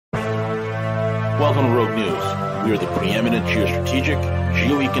Welcome to Rogue News. We are the preeminent geostrategic,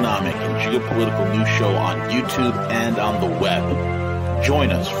 geoeconomic, and geopolitical news show on YouTube and on the web.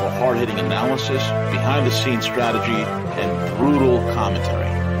 Join us for hard-hitting analysis, behind-the-scenes strategy, and brutal commentary.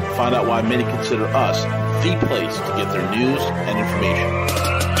 Find out why many consider us the place to get their news and information.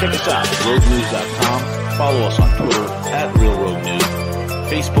 Check us out at roguenews.com. Follow us on Twitter at RealRogueNews,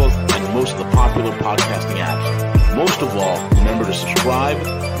 Facebook, and most of the popular podcasting apps. Most of all, remember to subscribe,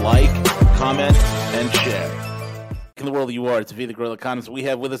 like, comment, and share. In the world you are, it's V the Gorilla Economist. We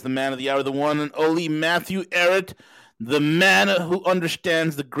have with us the man of the hour, the one and only Matthew Ehret, the man who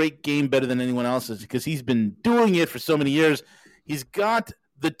understands the great game better than anyone else, because he's been doing it for so many years. He's got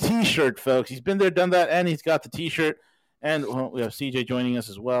the T-shirt, folks. He's been there, done that, and he's got the T-shirt. And we have CJ joining us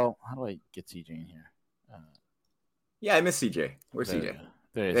as well. How do I get CJ in here? Yeah, I miss CJ. Where's CJ?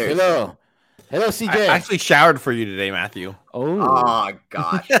 There he is. Hello. Hello, CJ. I actually showered for you today, Matthew. Oh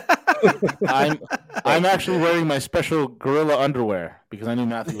gosh. I'm actually wearing my special gorilla underwear because I knew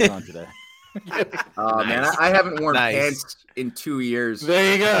Matthew was on today. Oh man, I haven't worn pants in 2 years.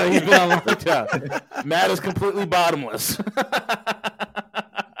 There you go. He's been on lockdown. Matt is completely bottomless.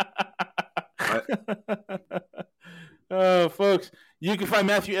 Folks, you can find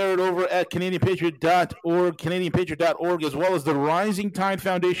Matthew Ehret over at CanadianPatriot.org, CanadianPatriot.org, as well as the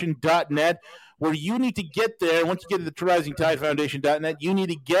RisingTideFoundation.net, where you need to get there. Once you get to the RisingTideFoundation.net, you need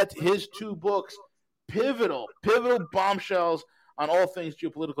to get his two books, pivotal bombshells on all things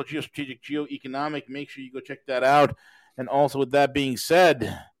geopolitical, geostrategic, geoeconomic. Make sure you go check that out. And also, with that being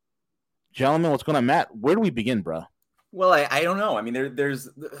said, gentlemen, what's going on? Matt, where do we begin, bro? Well, I don't know. I mean,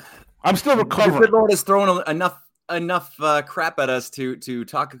 I'm still recovering. The good Lord has thrown enough crap at us to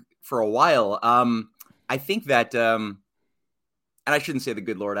talk for a while. I think that, and I shouldn't say the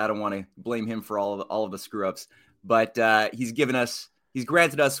good Lord. I don't want to blame him for all of the screw ups, but he's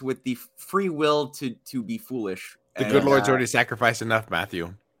granted us with the free will to be foolish. The good Lord's already sacrificed enough,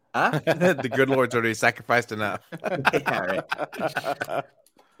 Matthew. Huh? The good Lord's already sacrificed enough. Yeah, right.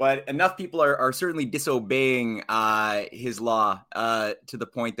 But enough people are certainly disobeying his law to the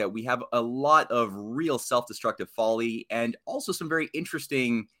point that we have a lot of real self-destructive folly and also some very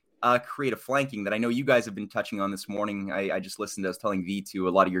interesting creative flanking that I know you guys have been touching on this morning. I just listened. I was telling V to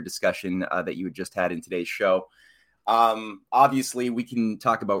a lot of your discussion that you had just had in today's show. Obviously, we can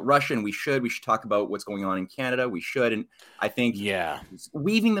talk about Russia, and we should talk about what's going on in Canada. We should, and I think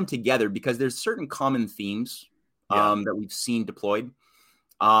weaving them together because there's certain common themes that we've seen deployed.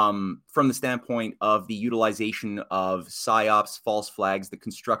 From the standpoint of the utilization of psyops, false flags, the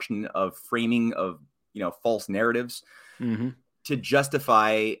construction of framing of false narratives to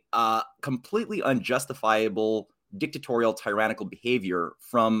justify completely unjustifiable dictatorial tyrannical behavior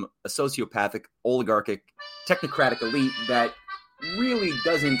from a sociopathic, oligarchic, technocratic elite that really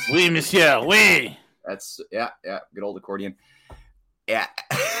doesn't. Oui, monsieur, oui. That's good old accordion. Yeah.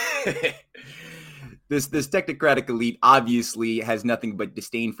 This technocratic elite obviously has nothing but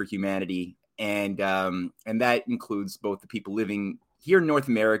disdain for humanity, and that includes both the people living here in North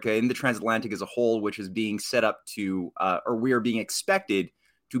America, in the transatlantic as a whole, which is being set up to, or we are being expected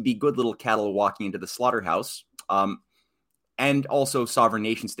to be good little cattle walking into the slaughterhouse, and also sovereign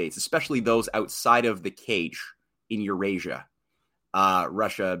nation states, especially those outside of the cage in Eurasia,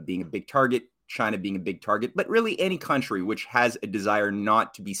 Russia being a big target, China being a big target, but really any country which has a desire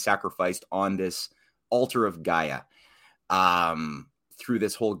not to be sacrificed on this altar of Gaia through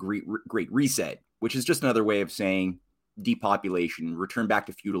this whole great reset, which is just another way of saying depopulation, return back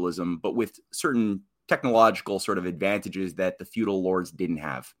to feudalism, but with certain technological sort of advantages that the feudal lords didn't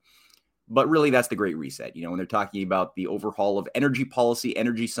have. But really, that's the great reset. When they're talking about the overhaul of energy policy,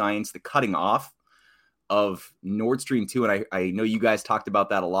 energy science, the cutting off of Nord Stream 2, and I know you guys talked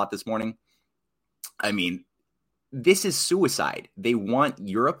about that a lot this morning. I mean, this is suicide. They want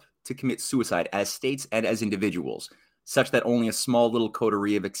Europe to commit suicide as states and as individuals, such that only a small little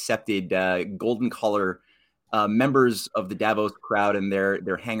coterie of accepted golden collar members of the Davos crowd and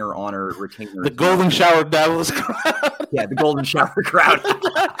their hanger honor retainers. The golden shower Davos crowd. Yeah, the golden shower crowd.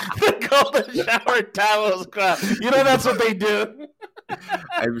 The golden shower Davos crowd. That's what they do.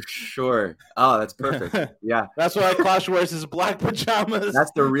 I'm sure. Oh, that's perfect. Yeah. That's why Klaus wears his black pajamas.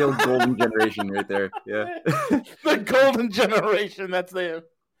 That's the real golden generation right there. Yeah. The golden generation. That's them.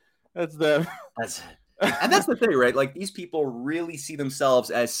 That's them. And that's the thing, right? Like, these people really see themselves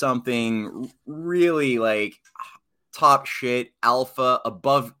as something really like top shit, alpha,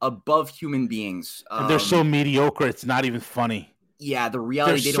 above human beings. And they're so mediocre, it's not even funny. Yeah, the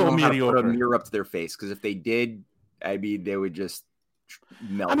reality, they don't know how to put a mirror up to their face, because if they did, I mean, they would just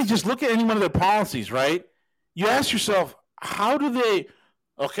melt. I mean, just look at any one of their policies, right? You ask yourself, how do they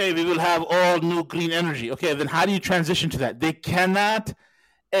Okay, we will have all new green energy. Okay, then how do you transition to that? They cannot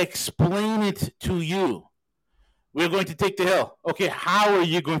explain it to you. We're going to take the hill. Okay, how are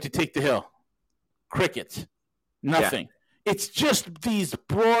you going to take the hill? Crickets. Nothing. Yeah. It's just these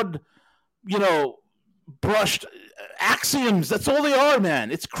broad, brushed axioms. That's all they are,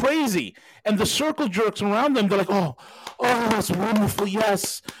 man. It's crazy. And the circle jerks around them, they're like, oh, that's wonderful.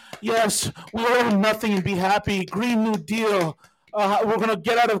 Yes, we own nothing and be happy. Green New Deal. We're going to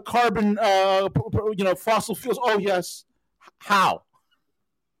get out of carbon, fossil fuels. Oh, yes. How?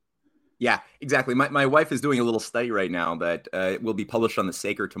 Yeah, exactly. My wife is doing a little study right now that will be published on the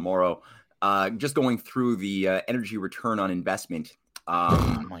Saker tomorrow, just going through the energy return on investment.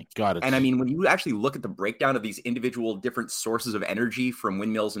 Oh my God! And I mean, when you actually look at the breakdown of these individual different sources of energy, from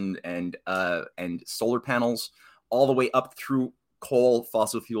windmills and solar panels, all the way up through coal,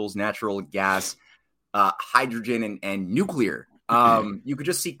 fossil fuels, natural gas, hydrogen, and nuclear, you could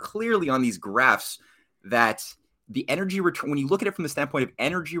just see clearly on these graphs that the energy return, when you look at it from the standpoint of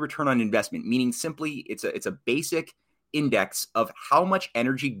energy return on investment, meaning simply it's a basic index of how much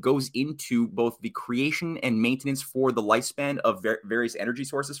energy goes into both the creation and maintenance for the lifespan of various energy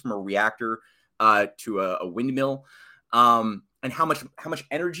sources, from a reactor to a windmill, and how much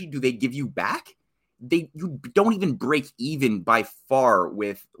energy do they give you back? You don't even break even by far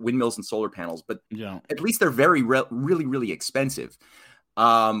with windmills and solar panels, but at least they're very really, really expensive,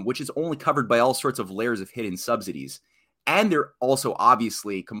 which is only covered by all sorts of layers of hidden subsidies. And they're also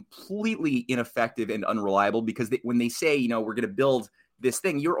obviously completely ineffective and unreliable, because when they say, we're going to build this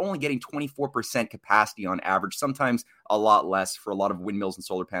thing, you're only getting 24% capacity on average, sometimes a lot less for a lot of windmills and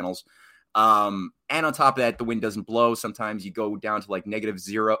solar panels. And on top of that, the wind doesn't blow. Sometimes you go down to like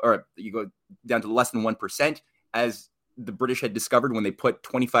 -0, or you go down to less than 1%, as the British had discovered when they put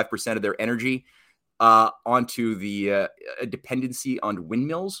 25% of their energy onto the dependency on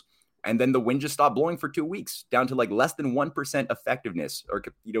windmills. And then the wind just stopped blowing for 2 weeks, down to like less than 1% effectiveness, or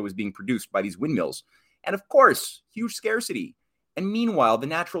was being produced by these windmills. And of course, huge scarcity. And meanwhile, the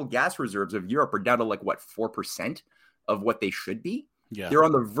natural gas reserves of Europe are down to like 4% of what they should be. Yeah. They're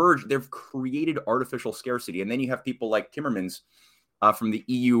on the verge. They've created artificial scarcity. And then you have people like Timmermans from the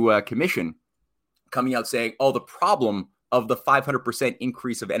EU Commission coming out saying, the problem of the 500%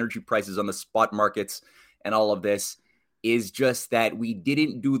 increase of energy prices on the spot markets and all of this is just that we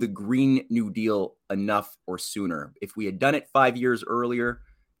didn't do the Green New Deal enough or sooner. If we had done it 5 years earlier,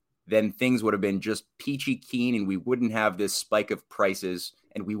 then things would have been just peachy keen, and we wouldn't have this spike of prices,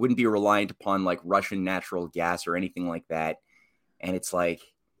 and we wouldn't be reliant upon like Russian natural gas or anything like that. And it's like,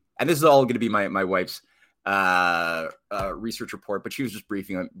 and this is all going to be my wife's research report, but she was just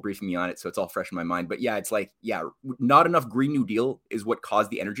briefing me on it, so it's all fresh in my mind. But yeah, it's like, not enough Green New Deal is what caused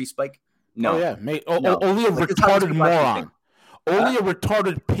the energy spike. No. Oh, yeah. Only a retarded moron. Only a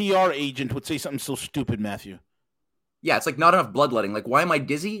retarded PR agent would say something so stupid, Matthew. Yeah, it's like not enough bloodletting. Like, why am I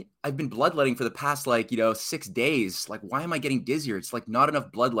dizzy? I've been bloodletting for the past 6 days. Like, why am I getting dizzier? It's like not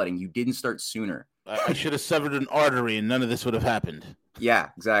enough bloodletting. You didn't start sooner. I should have severed an artery and none of this would have happened.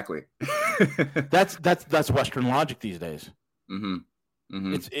 Yeah, exactly. That's Western logic these days. Mm-hmm.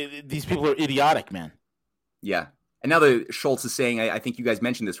 Mm-hmm. These people are idiotic, man. Yeah. And now the Schultz is saying, I think you guys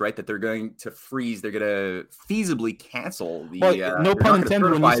mentioned this, right? That they're going to freeze. They're going to feasibly cancel the. No pun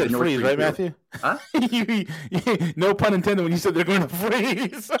intended when you said freeze, right, Matthew? Huh? No pun intended when you said they're going to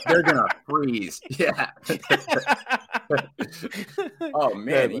freeze. They're going to freeze. Yeah. Oh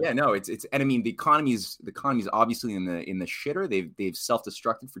man, yeah. No, it's. And I mean, the economy's obviously in the shitter. They've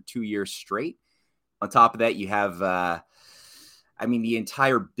self-destructed for 2 years straight. On top of that, you have. The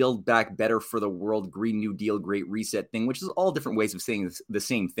entire Build Back Better for the World, Green New Deal, Great Reset thing, which is all different ways of saying the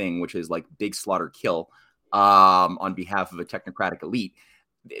same thing, which is like big slaughter kill on behalf of a technocratic elite.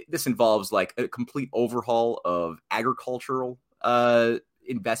 This involves like a complete overhaul of agricultural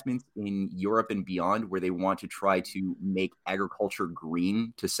investments in Europe and beyond, where they want to try to make agriculture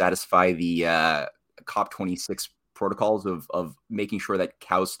green to satisfy the COP26 protocols of making sure that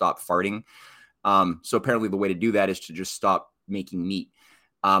cows stop farting. So apparently the way to do that is to just stop making meat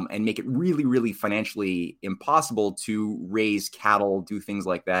and make it really, really financially impossible to raise cattle, do things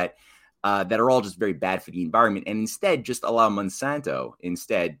like that, that are all just very bad for the environment. And instead just allow Monsanto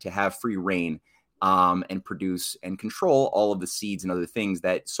to have free reign and produce and control all of the seeds and other things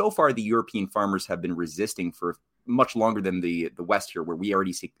that so far the European farmers have been resisting for much longer than the West here, where we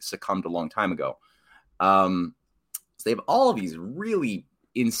already succumbed a long time ago. So they have all of these really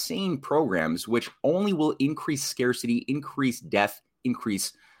insane programs, which only will increase scarcity, increase death,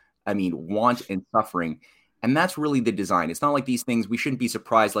 increase, want and suffering. And that's really the design. It's not like these things, we shouldn't be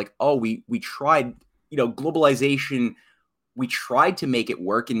surprised, like, we tried, globalization we tried to make it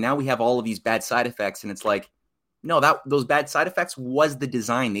work, and now we have all of these bad side effects. And it's like, no, those bad side effects was the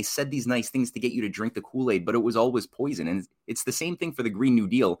design. They said these nice things to get you to drink the Kool-Aid, but it was always poison. And it's the same thing for the Green New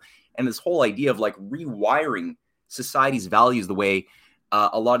Deal. And this whole idea of like rewiring society's values the way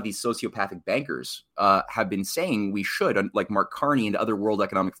a lot of these sociopathic bankers have been saying we should, like Mark Carney and other World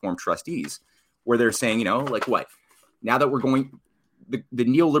Economic Forum trustees, where they're saying, you know, like what? Now that we're going, the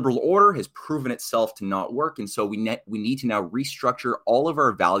neoliberal order has proven itself to not work. And so we need to now restructure all of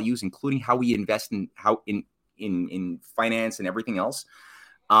our values, including how we invest in finance and everything else.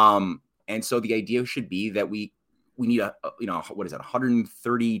 And so the idea should be that we need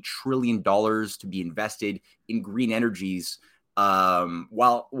 $130 trillion to be invested in green energies,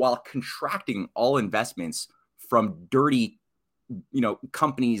 while contracting all investments from dirty,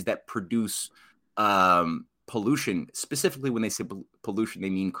 companies that produce pollution. Specifically, when they say pollution, they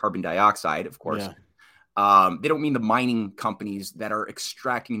mean carbon dioxide, of course. Yeah. They don't mean the mining companies that are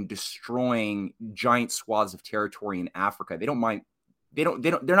extracting and destroying giant swaths of territory in Africa. They don't mind.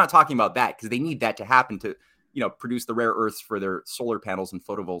 They're not talking about that because they need that to happen to, produce the rare earths for their solar panels and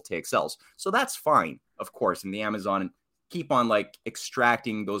photovoltaic cells. So that's fine, of course. In the Amazon, and keep on like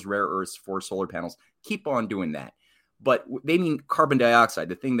extracting those rare earths for solar panels. Keep on doing that. But they mean carbon dioxide,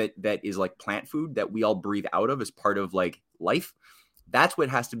 the thing that is like plant food that we all breathe out of as part of like life. That's what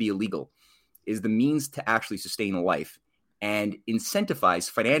has to be illegal, is the means to actually sustain a life and incentivize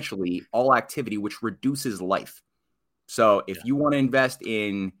financially all activity which reduces life. So if you want to invest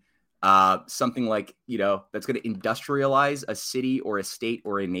in something like, that's going to industrialize a city or a state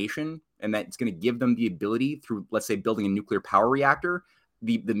or a nation, and that's going to give them the ability through, let's say, building a nuclear power reactor,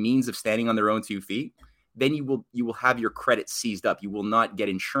 the means of standing on their own 2 feet, then you will have your credit seized up. You will not get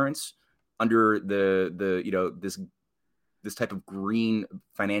insurance under this type of green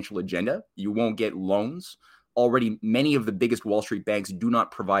financial agenda. You won't get loans. Already, many of the biggest Wall Street banks do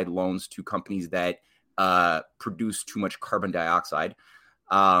not provide loans to companies that produce too much carbon dioxide.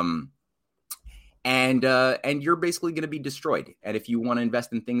 And you're basically going to be destroyed. And if you want to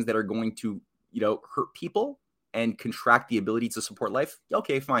invest in things that are going to, hurt people and contract the ability to support life,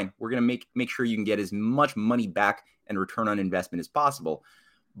 okay, fine. We're going to make sure you can get as much money back and return on investment as possible.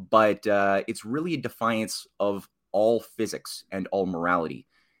 But it's really a defiance of all physics and all morality.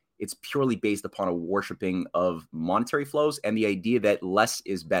 It's purely based upon a worshiping of monetary flows and the idea that less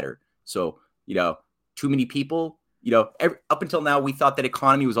is better. So, too many people, up until now, we thought that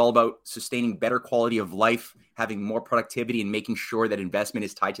economy was all about sustaining better quality of life, having more productivity, and making sure that investment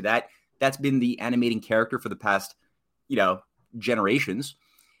is tied to that. That's been the animating character for the past, generations.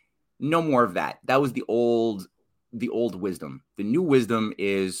 No more of that. That was the old wisdom. The new wisdom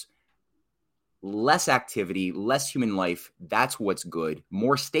is less activity, less human life. That's what's good.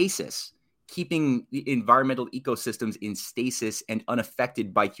 More stasis, keeping the environmental ecosystems in stasis and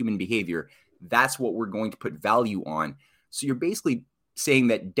unaffected by human behavior. That's what we're going to put value on. So you're basically saying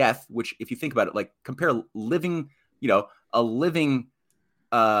that death, which if you think about it, like compare living, a living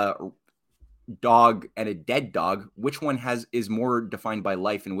dog and a dead dog, which one is more defined by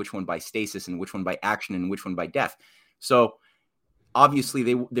life and which one by stasis and which one by action and which one by death. So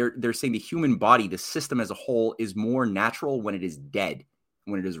obviously they're saying the human body, the system as a whole, is more natural when it is dead,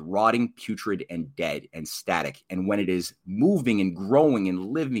 when it is rotting, putrid, and dead and static. And when it is moving and growing and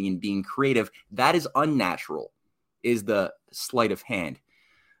living and being creative, that is unnatural, is the sleight of hand.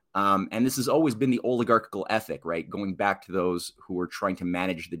 And this has always been the oligarchical ethic, right? Going back to those who were trying to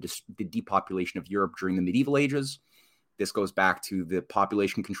manage the depopulation of Europe during the medieval ages. This goes back to the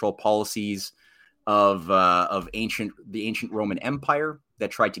population control policies of the ancient Roman Empire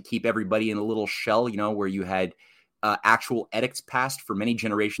that tried to keep everybody in a little shell, where you had actual edicts passed for many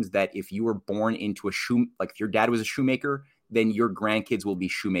generations that if you were born into if your dad was a shoemaker, then your grandkids will be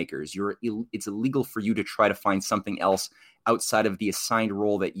shoemakers. It's illegal for you to try to find something else outside of the assigned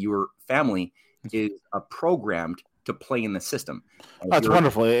role that your family is programmed to play in the system. That's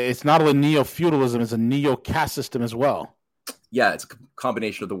wonderful. It's not only neo-feudalism, it's a neo-caste system as well. Yeah, it's a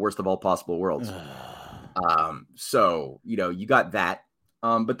combination of the worst of all possible worlds. So, you got that.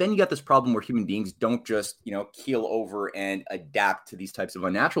 But then you got this problem where human beings don't just, keel over and adapt to these types of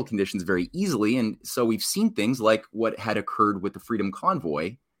unnatural conditions very easily. And so we've seen things like what had occurred with the Freedom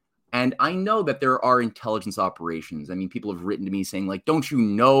Convoy. And I know that there are intelligence operations. I mean, people have written to me saying, like, don't you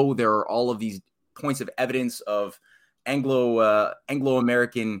know there are all of these points of evidence of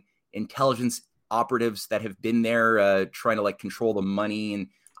Anglo-American intelligence operatives that have been there trying to, like, control the money. And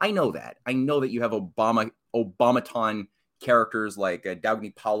I know that. I know that you have Obamaton characters like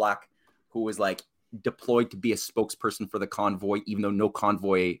Dagny Paulak, who was like deployed to be a spokesperson for the convoy, even though no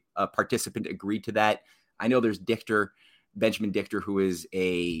convoy participant agreed to that. I know there's Dichter. Benjamin Dichter, who is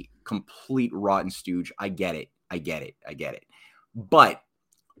a complete rotten stooge. I get it. But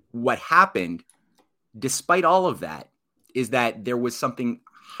what happened, despite all of that, is that there was something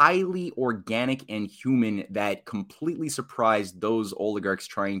highly organic and human that completely surprised those oligarchs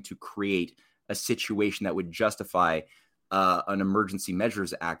trying to create a situation that would justify an Emergency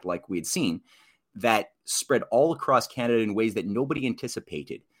Measures Act like we had seen, that spread all across Canada in ways that nobody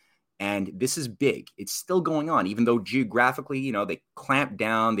anticipated. And this is big. It's still going on, even though geographically, they clamped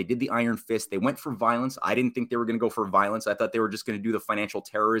down, they did the iron fist, they went for violence. I didn't think they were going to go for violence. I thought they were just going to do the financial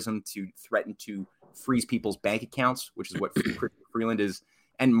terrorism to threaten to freeze people's bank accounts, which is what Freeland is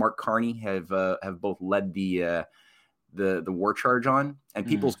and Mark Carney have both led the war charge on. And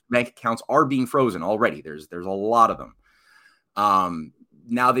people's bank accounts are being frozen already. There's a lot of them.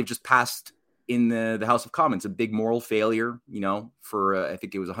 Now they've just passed in the House of Commons a big moral failure, for I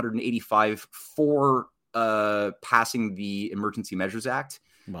think it was 185 for passing the Emergency Measures Act.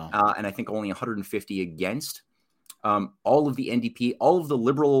 Wow. And I think only 150 against. All of the NDP, all of the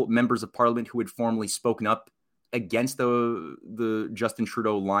Liberal members of Parliament who had formally spoken up against the Justin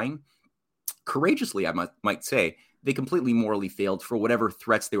Trudeau line, courageously, I might say, they completely morally failed for whatever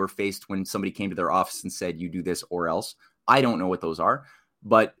threats they were faced when somebody came to their office and said, you do this or else. I don't know what those are,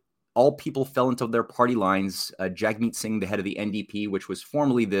 but all people fell into their party lines. Jagmeet Singh, the head of the NDP, which was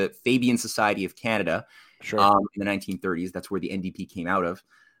formerly the Fabian Society of Canada, Sure. In the 1930s. That's where the NDP came out of.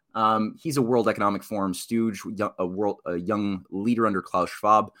 He's a World Economic Forum stooge, a young leader under Klaus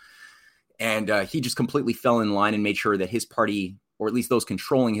Schwab. And he just completely fell in line and made sure that his party, or at least those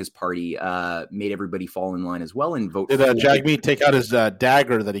controlling his party, made everybody fall in line as well and vote. Did Jagmeet take out his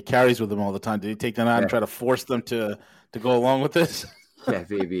dagger that he carries with him all the time? Did he take that out and try to force them to go along with this? Yeah,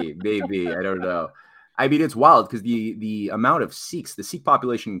 maybe. I don't know. I mean, it's wild because the amount of Sikhs, the Sikh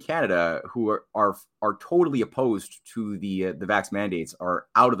population in Canada, who are totally opposed to the vax mandates, are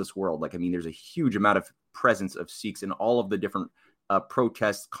out of this world. Like, I mean, there's a huge amount of presence of Sikhs in all of the different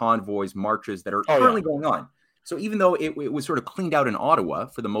protests, convoys, marches that are currently going on. So even though it was sort of cleaned out in Ottawa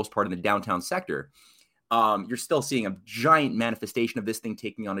for the most part in the downtown sector, you're still seeing a giant manifestation of this thing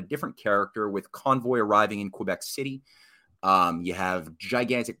taking on a different character with convoy arriving in Quebec City. You have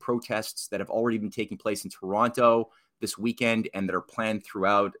gigantic protests that have already been taking place in Toronto this weekend and that are planned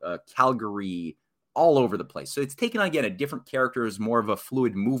throughout Calgary, all over the place. So it's taken on, again, a different character as more of a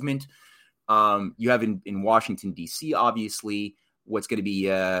fluid movement. You have in Washington, D.C., obviously, what's going to be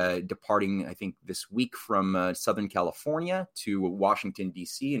departing, I think, this week from Southern California to Washington,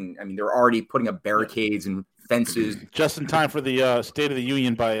 D.C. And, I mean, they're already putting up barricades and fences. Just in time for the State of the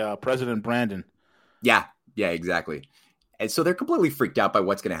Union by President Brandon. Yeah, exactly. And so they're completely freaked out by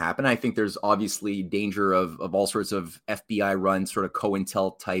what's going to happen. I think there's obviously danger of all sorts of FBI-run sort of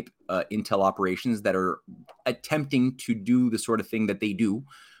COINTEL type intel operations that are attempting to do the sort of thing that they do,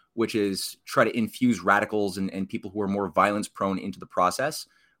 which is try to infuse radicals and people who are more violence-prone into the process,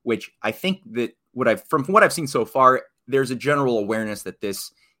 which I think that from what I've seen so far, there's a general awareness that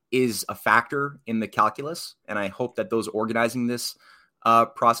this is a factor in the calculus, and I hope that those organizing this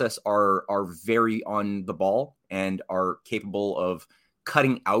process are very on the ball and are capable of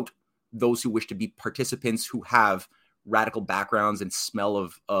cutting out those who wish to be participants who have radical backgrounds and smell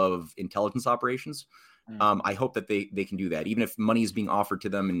of intelligence operations. I hope that they can do that, even if money is being offered to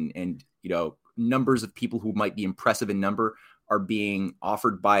them and numbers of people who might be impressive in number are being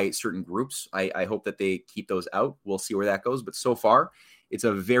offered by certain groups. I hope that they keep those out. We'll see where that goes. But so far, it's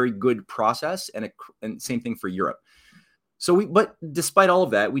a very good process, and same thing for Europe. But despite all of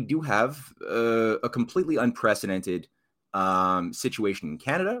that, we do have a completely unprecedented situation in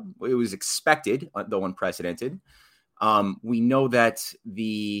Canada. It was expected, though unprecedented. We know that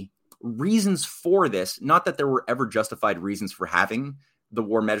the reasons for this, not that there were ever justified reasons for having the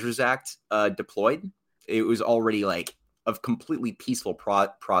War Measures Act deployed. It was already like a completely peaceful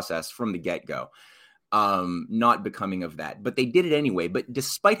process from the get-go, not becoming of that. But they did it anyway. But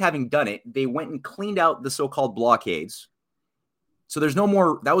despite having done it, they went and cleaned out the so-called blockades. So there's no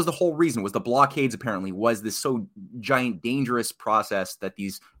more. That was the whole reason, was the blockades apparently was this so giant, dangerous process that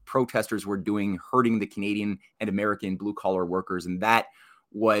these protesters were doing, hurting the Canadian and American blue collar workers. And that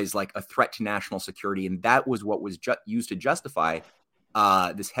was like a threat to national security. And that was what was used to justify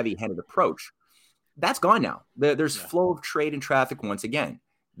this heavy handed approach. That's gone now. There's flow of trade and traffic once again.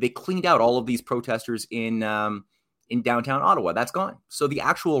 They cleaned out all of these protesters in downtown Ottawa. That's gone. So the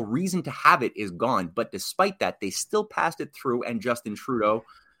actual reason to have it is gone. But despite that, they still passed it through, and Justin Trudeau,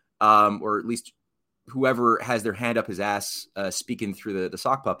 or at least whoever has their hand up his ass speaking through the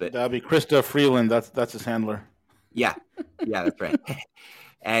sock puppet. That'd be Krista Freeland. That's his handler. Yeah, that's right.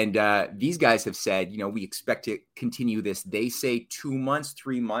 And these guys have said, we expect to continue this. They say 2 months,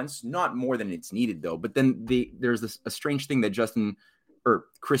 3 months, not more than it's needed, though. But then there's a strange thing that Justin or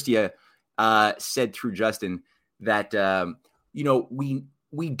Christia said through Justin that,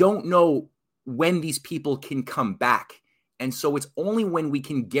 we don't know when these people can come back. And so it's only when we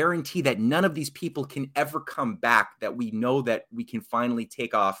can guarantee that none of these people can ever come back that we know that we can finally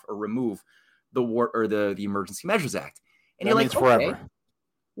take off or remove the war or the Emergency Measures Act. And that you're means like, forever. Okay,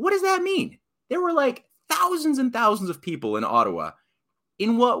 what does that mean? There were like thousands and thousands of people in Ottawa.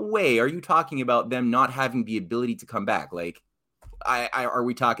 In what way are you talking about them not having the ability to come back? Like, are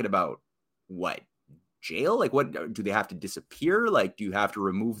we talking about what? Jail? Like, what do they have to disappear? Like, do you have to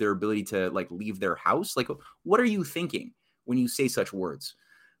remove their ability to like leave their house? Like, what are you thinking when you say such words?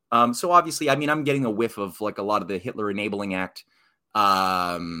 So obviously, I mean, I'm getting a whiff of like a lot of the Hitler Enabling Act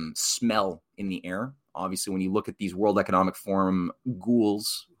smell in the air. Obviously, when you look at these World Economic Forum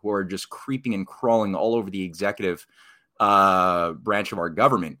ghouls who are just creeping and crawling all over the executive branch of our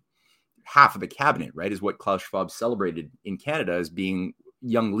government, half of the cabinet, right, is what Klaus Schwab celebrated in Canada as being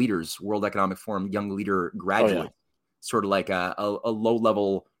young leaders, World Economic Forum young leader graduate, sort of like a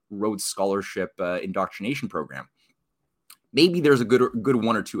low-level Rhodes Scholarship indoctrination program. Maybe there's a good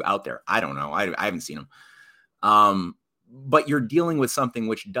one or two out there. I don't know. I haven't seen them. But you're dealing with something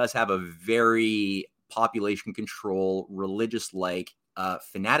which does have a very population control, religious-like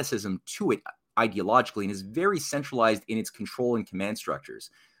fanaticism to it ideologically, and is very centralized in its control and command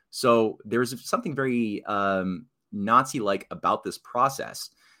structures. So there's something very Nazi-like about this process.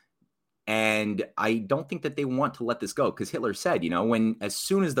 And I don't think that they want to let this go, because Hitler said, as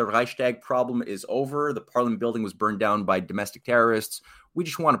soon as the Reichstag problem is over, the Parliament building was burned down by domestic terrorists. We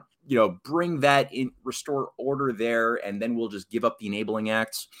just want to, bring that in, restore order there, and then we'll just give up the enabling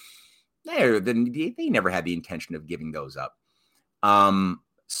acts. Then they never had the intention of giving those up.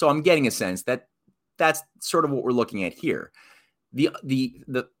 So I'm getting a sense that that's sort of what we're looking at here.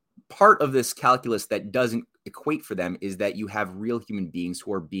 The part of this calculus that doesn't equate for them is that you have real human beings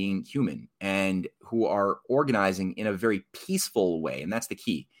who are being human and who are organizing in a very peaceful way. And that's the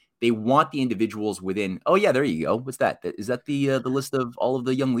key. They want the individuals within. Oh, yeah, there you go. What's that? Is that the list of all of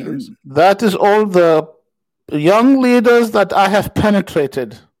the young leaders? That is all the young leaders that I have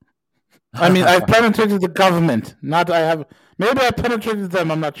penetrated. I mean, I've penetrated the government. Maybe I penetrated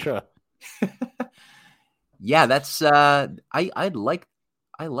them. I'm not sure. Yeah, that's I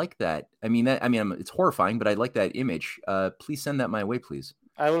like that. I mean, it's horrifying, but I like that image. Please send that my way, please.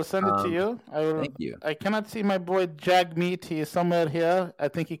 I will send it to you. Thank you. I cannot see my boy Jagmeet. He is somewhere here. I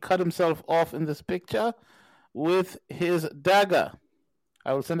think he cut himself off in this picture with his dagger.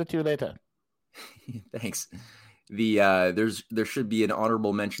 I will send it to you later. Thanks. There should be an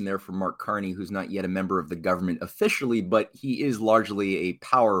honorable mention there for Mark Carney, who's not yet a member of the government officially, but he is largely a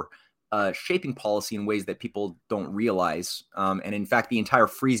power shaping policy in ways that people don't realize. And in fact, the entire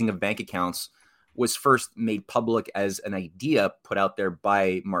freezing of bank accounts was first made public as an idea put out there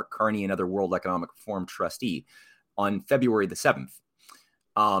by Mark Carney, another World Economic Forum trustee, on February the 7th.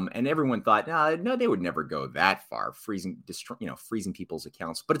 And everyone thought, no, they would never go that far, freezing people's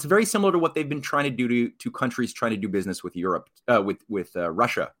accounts. But it's very similar to what they've been trying to do to countries trying to do business with Europe, with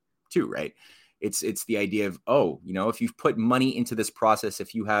Russia too, right? It's the idea of, if you've put money into this process,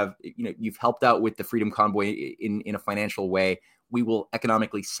 if you have, you've helped out with the Freedom Convoy in a financial way, we will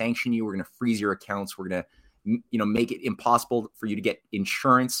economically sanction you. We're going to freeze your accounts. We're going to, make it impossible for you to get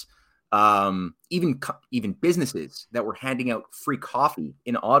insurance. Even businesses that were handing out free coffee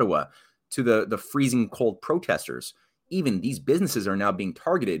in Ottawa to the freezing cold protesters, even these businesses are now being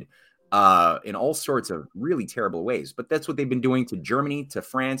targeted in all sorts of really terrible ways. But that's what they've been doing to Germany, to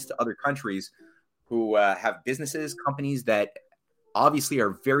France, to other countries who have businesses, companies that obviously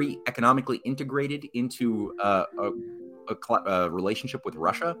are very economically integrated into a relationship with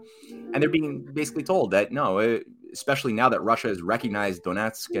Russia. And they're being basically told that, no, especially now that Russia has recognized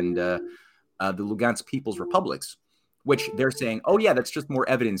Donetsk and the Lugansk People's Republics, which they're saying, that's just more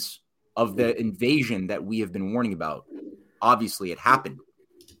evidence of the invasion that we have been warning about. Obviously, it happened.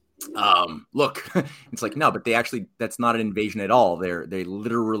 Look, it's like, no, but that's not an invasion at all. They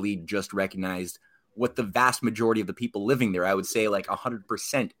literally just recognized what the vast majority of the people living there, I would say like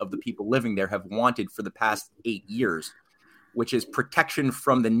 100% of the people living there, have wanted for the past 8 years, which is protection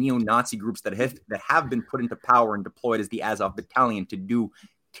from the neo-Nazi groups that have been put into power and deployed as the Azov Battalion to do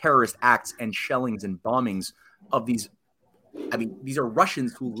terrorist acts and shellings and bombings of these. I mean, these are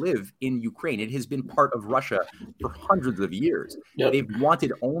Russians who live in Ukraine. It has been part of Russia for hundreds of years. Yep.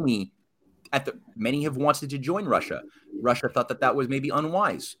 Many have wanted to join Russia. Russia thought that was maybe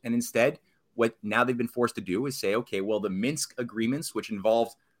unwise. And instead, what now they've been forced to do is say, okay, well, the Minsk agreements, which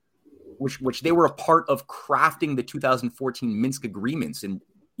involved, which they were a part of crafting the 2014 Minsk agreements, and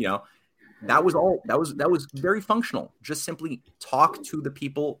that was very functional. Just simply talk to the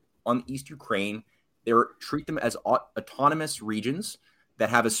people on East Ukraine. Treat them as autonomous regions that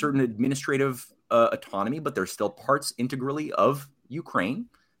have a certain administrative autonomy, but they're still parts integrally of Ukraine,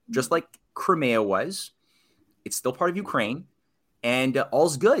 just like Crimea was. It's still part of Ukraine, and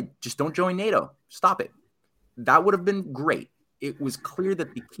all's good. Just don't join NATO. Stop it. That would have been great. It was clear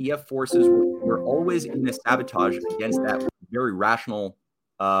that the Kiev forces were always in a sabotage against that very rational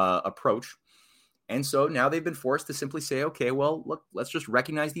approach. And so now they've been forced to simply say, okay, well, look, let's just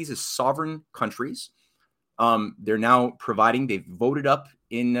recognize these as sovereign countries. They're now they've voted up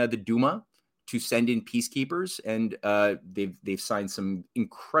in the Duma to send in peacekeepers, and they've signed some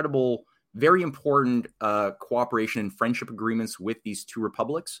incredible, very important cooperation and friendship agreements with these two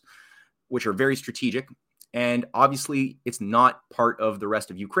republics, which are very strategic. And obviously, it's not part of the rest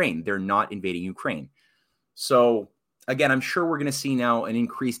of Ukraine. They're not invading Ukraine. So again, I'm sure we're going to see now an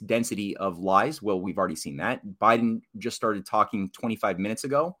increased density of lies. Well, we've already seen that. Biden just started talking 25 minutes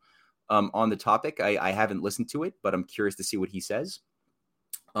ago on the topic. I haven't listened to it, but I'm curious to see what he says.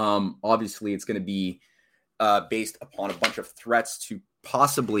 Obviously, it's going to be based upon a bunch of threats to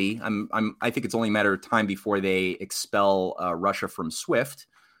possibly. I think it's only a matter of time before they expel Russia from SWIFT.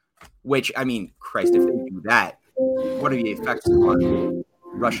 Which, I mean, Christ, if they do that, what are the effects on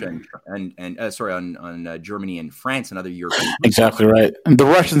Russia on Germany and France and other European countries? Exactly right. And the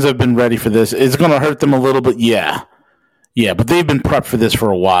Russians have been ready for this. It's going to hurt them a little bit, yeah, but they've been prepped for this for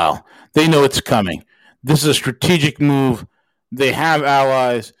a while. They know it's coming. This is a strategic move. They have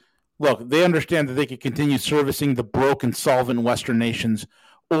allies. Look, they understand that they can continue servicing the broke and solvent Western nations,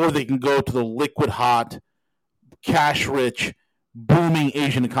 or they can go to the liquid hot, cash-rich, booming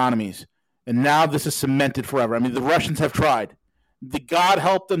Asian economies. And now this is cemented forever. I mean, the Russians have tried. God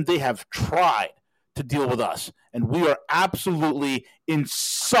help them, they have tried to deal with us. And we are absolutely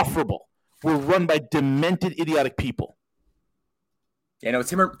insufferable. We're run by demented, idiotic people.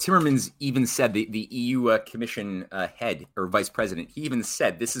 Timmermans even said, the EU Commission head or vice president, he even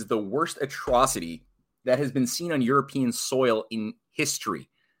said this is the worst atrocity that has been seen on European soil in history.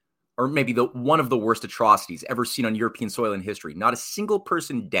 Or maybe one of the worst atrocities ever seen on European soil in history. Not a single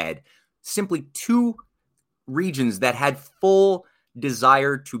person dead. Simply two regions that had full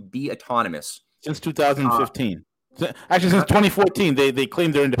desire to be autonomous. Since 2015. Actually, since 2014, they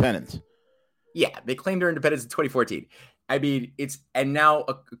claimed their independence. Yeah, they claimed their independence in 2014. I mean, and now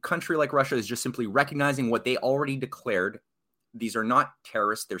a country like Russia is just simply recognizing what they already declared. These are not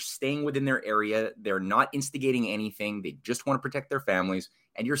terrorists. They're staying within their area. They're not instigating anything. They just want to protect their families.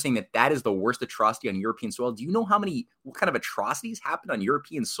 And you're saying that is the worst atrocity on European soil. Do you know what kind of atrocities happen on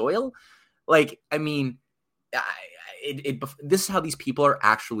European soil? Like, I mean, this is how these people are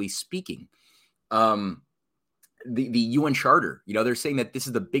actually speaking. The UN Charter, they're saying that this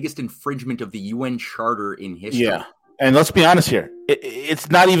is the biggest infringement of the UN Charter in history. Yeah. And let's be honest here. It's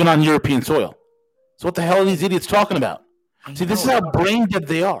not even on European soil. So what the hell are these idiots talking about? See, this is how brain dead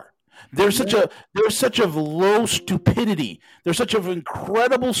they are. There's such a low stupidity. There's such an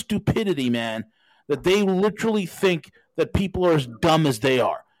incredible stupidity, man, that they literally think that people are as dumb as they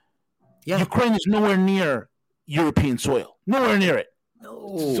are. Yeah. Ukraine is nowhere near European soil. Nowhere near it.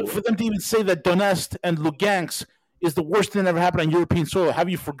 No. So for them to even say that Donetsk and Lugansk is the worst thing that ever happened on European soil, have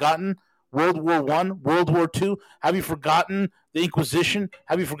you forgotten World War I, World War II? Have you forgotten the Inquisition?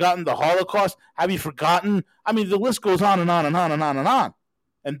 Have you forgotten the Holocaust? Have you forgotten? I mean, the list goes on and on and on and on and on.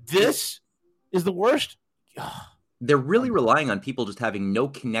 And this is the worst? They're really relying on people just having no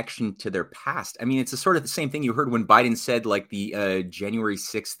connection to their past. I mean, it's sort of the same thing you heard when Biden said, like, the January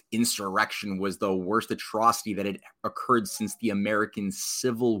 6th insurrection was the worst atrocity that had occurred since the American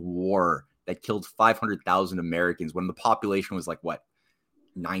Civil War that killed 500,000 Americans when the population was like, what,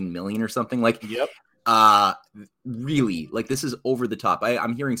 9 million or something? Like, yep. Really, like, this is over the top.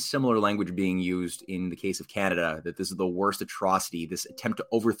 I'm hearing similar language being used in the case of Canada, that this is the worst atrocity, this attempt to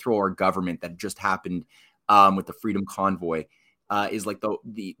overthrow our government that just happened with the Freedom Convoy is like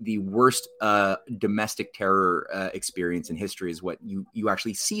the worst domestic terror experience in history, is what you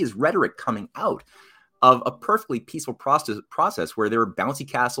actually see as rhetoric coming out of a perfectly peaceful process where there are bouncy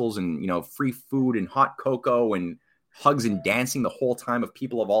castles and, free food and hot cocoa and hugs and dancing the whole time of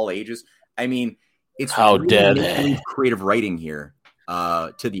people of all ages. I mean, it's how really dare they creative writing here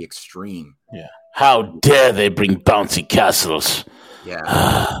to the extreme. Yeah. How dare they bring bouncy castles?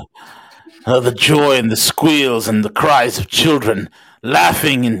 Yeah. The joy and the squeals and the cries of children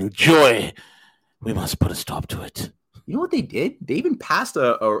laughing in joy. We must put a stop to it. You know what they did? They even passed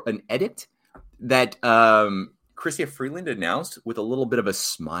an edict that Chrystia Freeland announced with a little bit of a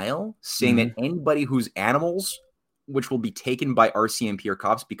smile, saying that anybody whose animals, which will be taken by RCMP or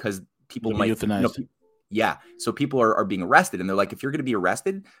cops because people might euthanized. So people are being arrested, and they're like, if you're going to be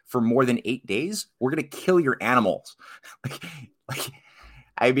arrested for more than 8 days, we're going to kill your animals.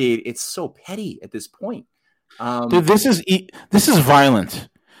 I mean, it's so petty at this point. Dude, this is violent,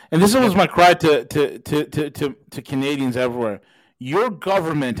 and this was my cry to Canadians everywhere. Your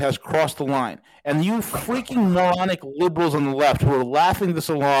government has crossed the line, and you freaking moronic liberals on the left who are laughing this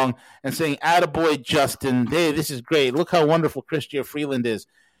along and saying, "Attaboy, Justin! Hey, this is great. Look how wonderful Chrystia Freeland is."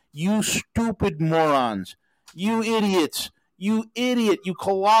 You stupid morons. You idiots. You idiot. You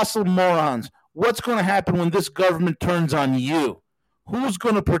colossal morons. What's going to happen when this government turns on you? Who's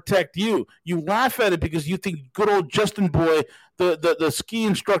going to protect you? You laugh at it because you think good old Justin Boy, the ski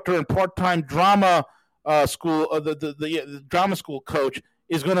instructor and part-time drama school, the drama school coach,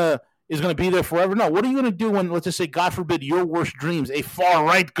 is going to be there forever. No. What are you going to do when, let's just say, God forbid, your worst dreams, a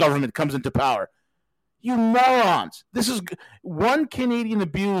far-right government comes into power? You morons! This is one Canadian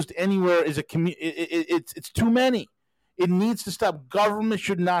abused anywhere is it's too many. It needs to stop. Government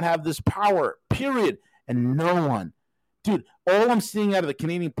should not have this power. Period. And no one, dude. All I'm seeing out of the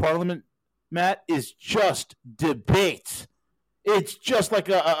Canadian Parliament, Matt, is just debates. It's just like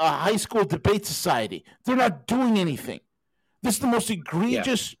a high school debate society. They're not doing anything. This is the most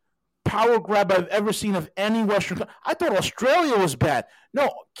egregious power grab I've ever seen of any Western country. I thought Australia was bad. No,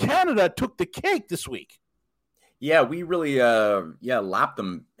 Canada took the cake this week. Yeah, we really lapped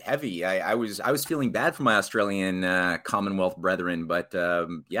them heavy. I was feeling bad for my Australian Commonwealth brethren, but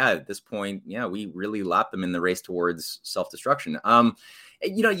at this point, we really lapped them in the race towards self-destruction.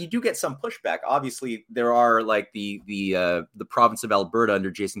 You do get some pushback. Obviously, there are like the province of Alberta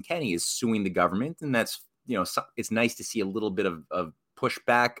under Jason Kenney is suing the government, and that's it's nice to see a little bit of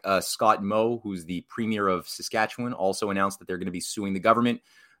pushback. Scott Moe, who's the premier of Saskatchewan, also announced that they're going to be suing the government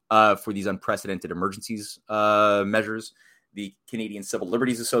for these unprecedented emergencies measures. The Canadian Civil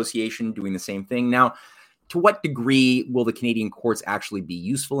Liberties Association doing the same thing. Now, to what degree will the Canadian courts actually be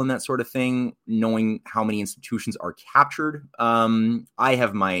useful in that sort of thing, knowing how many institutions are captured? I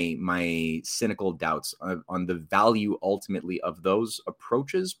have my cynical doubts on the value ultimately of those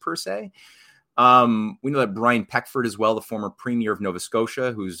approaches per se. We know that Brian Peckford as well, the former premier of Nova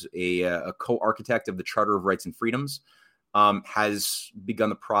Scotia, who's a co-architect of the Charter of Rights and Freedoms, has begun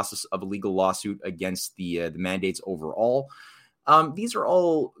the process of a legal lawsuit against the mandates overall. These are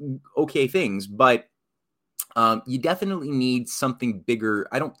all okay things, but you definitely need something bigger.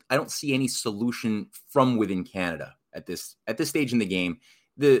 I don't see any solution from within Canada at this stage in the game.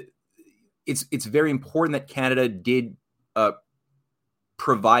 It's very important that Canada did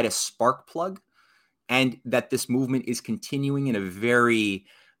provide a spark plug, and that this movement is continuing in a very,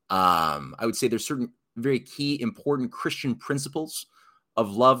 I would say there's certain very key, important Christian principles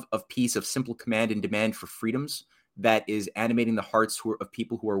of love, of peace, of simple command and demand for freedoms that is animating the hearts of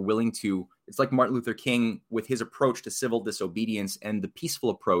people who are willing to. It's like Martin Luther King with his approach to civil disobedience and the peaceful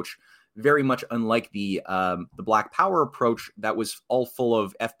approach, very much unlike the Black Power approach that was all full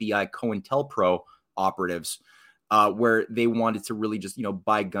of FBI COINTELPRO operatives, where they wanted to really just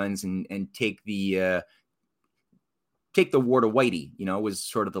buy guns and take the war to Whitey. Was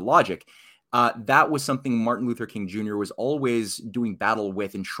sort of the logic. That was something Martin Luther King Jr. was always doing battle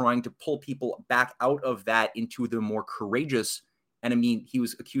with and trying to pull people back out of that into the more courageous. And I mean, he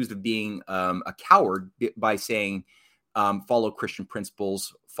was accused of being a coward by saying, follow Christian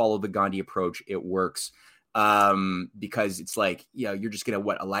principles, follow the Gandhi approach. It works. Because it's like, you're just going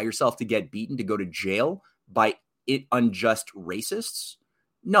to allow yourself to get beaten, to go to jail by unjust racists?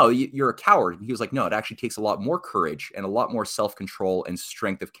 No, you're a coward. And he was like, no, it actually takes a lot more courage and a lot more self-control and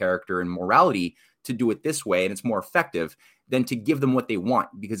strength of character and morality to do it this way. And it's more effective than to give them what they want,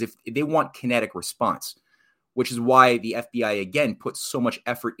 because if they want kinetic response, which is why the FBI, again, puts so much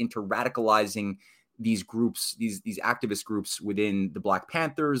effort into radicalizing these groups, these activist groups within the Black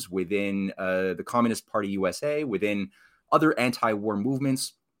Panthers, within the Communist Party USA, within other anti-war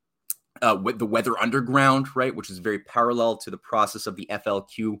movements, with the Weather Underground, right, which is very parallel to the process of the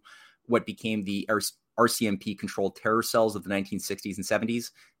FLQ, what became the RCMP-controlled terror cells of the 1960s and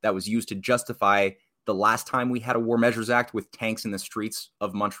 70s that was used to justify the last time we had a War Measures Act with tanks in the streets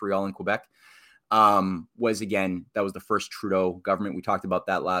of Montreal and Quebec. That was the first Trudeau government. We talked about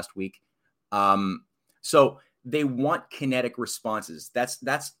that last week. So they want kinetic responses.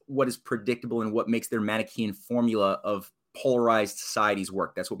 That's what is predictable and what makes their Manichaean formula of polarized societies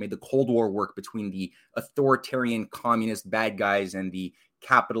work. That's what made the Cold War work between the authoritarian communist bad guys and the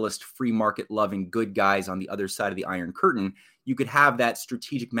capitalist, free market loving good guys on the other side of the Iron Curtain, you could have that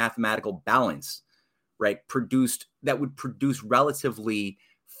strategic mathematical balance, right? That would produce relatively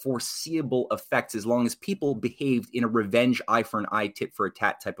foreseeable effects as long as people behaved in a revenge eye for an eye, tit for a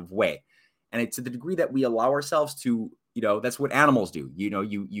tat type of way. And to the degree that we allow ourselves to, that's what animals do.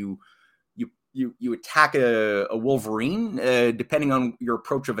 You attack a wolverine, depending on your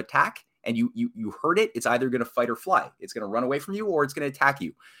approach of attack, and you hurt it, it's either going to fight or fly. It's going to run away from you, or it's going to attack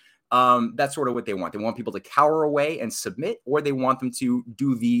you. That's sort of what they want. They want people to cower away and submit, or they want them to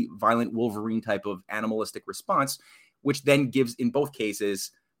do the violent wolverine type of animalistic response, which then gives, in both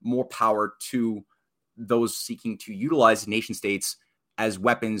cases, more power to those seeking to utilize nation states as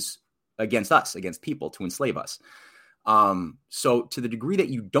weapons against us, against people, to enslave us. So to the degree that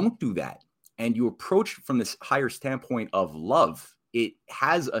you don't do that, and you approach from this higher standpoint of love, it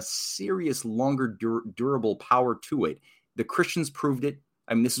has a serious, longer, durable power to it. The Christians proved it.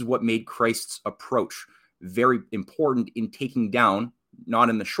 I mean, this is what made Christ's approach very important in taking down, not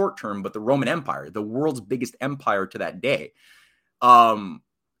in the short term, but the Roman Empire, the world's biggest empire to that day.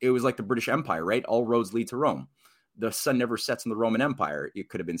 It was like the British Empire, right? All roads lead to Rome. The sun never sets in the Roman Empire, it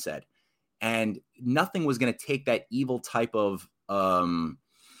could have been said. And nothing was going to take that evil type of...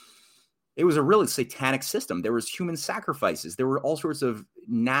 it was a really satanic system. There was human sacrifices. There were all sorts of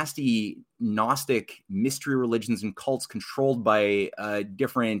nasty Gnostic mystery religions and cults controlled by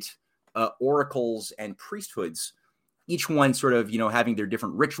different oracles and priesthoods, each one sort of, having their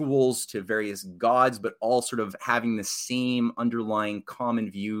different rituals to various gods, but all sort of having the same underlying common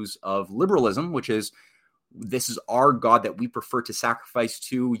views of liberalism, which is, this is our God that we prefer to sacrifice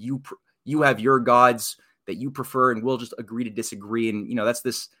to. You have your gods that you prefer, and we'll just agree to disagree. And, that's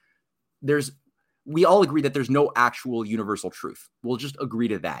this... we all agree that there's no actual universal truth. We'll just agree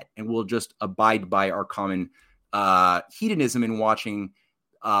to that, and we'll just abide by our common hedonism in watching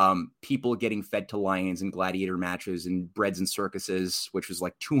people getting fed to lions and gladiator matches and breads and circuses, which was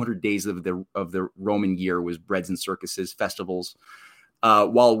like 200 days of the Roman year was breads and circuses, festivals,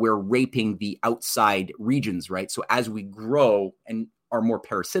 while we're raping the outside regions, right? So as we grow and are more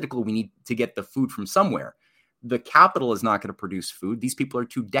parasitical, we need to get the food from somewhere. The capital is not going to produce food. These people are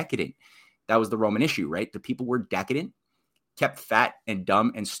too decadent. That was the Roman issue, right? The people were decadent, kept fat and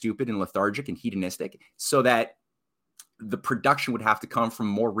dumb and stupid and lethargic and hedonistic, so that the production would have to come from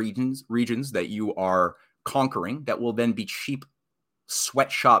more regions that you are conquering, that will then be cheap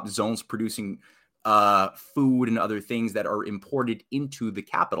sweatshop zones producing food and other things that are imported into the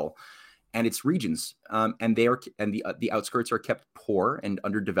capital and its regions. And the outskirts are kept poor and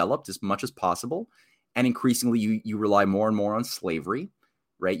underdeveloped as much as possible. And increasingly, you rely more and more on slavery,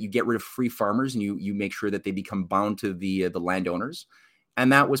 right? You get rid of free farmers, and you make sure that they become bound to the landowners.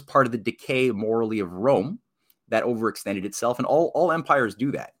 And that was part of the decay morally of Rome that overextended itself. And all empires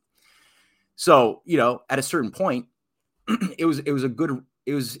do that. So, at a certain point, people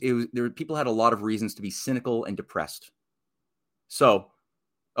had a lot of reasons to be cynical and depressed. So,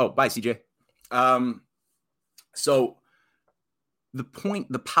 bye, CJ. So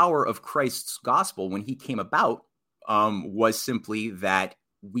the power of Christ's gospel when he came about was simply that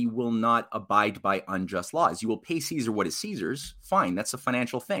we will not abide by unjust laws. You will pay Caesar what is Caesar's. Fine. That's a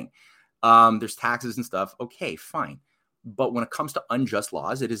financial thing. There's taxes and stuff. Okay, fine. But when it comes to unjust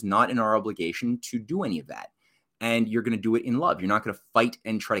laws, it is not in our obligation to do any of that. And you're going to do it in love. You're not going to fight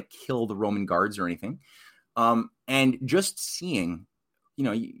and try to kill the Roman guards or anything. And just seeing,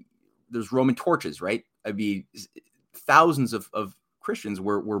 there's Roman torches, right? I mean, thousands of Christians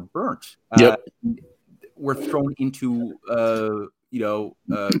were burnt. Yep. Were thrown into,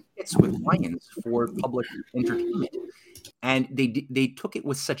 pits with lions for public entertainment. And they took it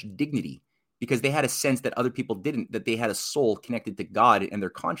with such dignity because they had a sense that other people didn't, that they had a soul connected to God and their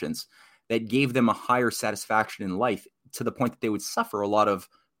conscience that gave them a higher satisfaction in life, to the point that they would suffer a lot of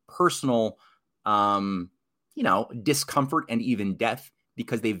personal, discomfort and even death,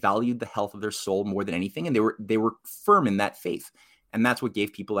 because they valued the health of their soul more than anything. And they were firm in that faith. And that's what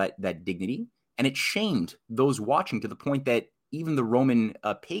gave people that dignity. And it shamed those watching, to the point that even the Roman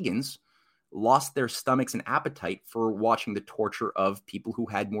pagans lost their stomachs and appetite for watching the torture of people who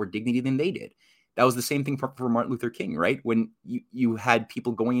had more dignity than they did. That was the same thing for Martin Luther King, right? When you had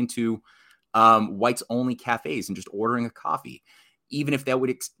people going into whites only cafes and just ordering a coffee, even if they would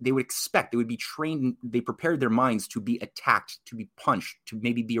expect, they would be trained, they prepared their minds to be attacked, to be punched, to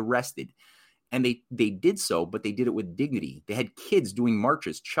maybe be arrested. And they did so, but they did it with dignity. They had kids doing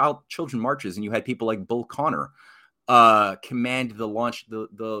marches, children marches, and you had people like Bull Connor command the launch,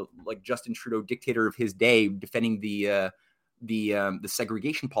 the like Justin Trudeau dictator of his day, defending the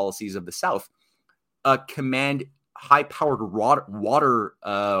segregation policies of the South, command high-powered water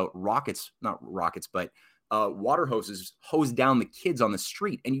rockets, not rockets, but water hoses hose down the kids on the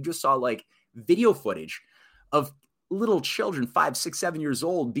street. And you just saw like video footage of little children, 5, 6, 7 years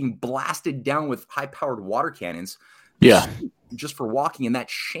old, being blasted down with high-powered water cannons. Yeah. Just for walking. And that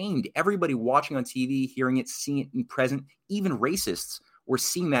shamed everybody watching on TV, hearing it, seeing it in present. Even racists were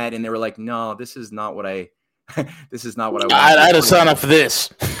seeing that, and they were like, no, this is not what I this is not what I want. I had to sign up for this.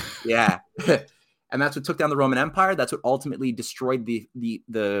 Yeah. And that's what took down the Roman Empire. That's what ultimately destroyed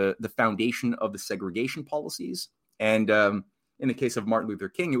the foundation of the segregation policies. And in the case of Martin Luther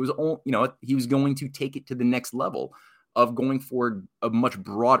King, it was he was going to take it to the next level of going for a much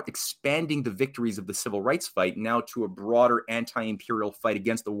broader, expanding the victories of the civil rights fight now to a broader anti-imperial fight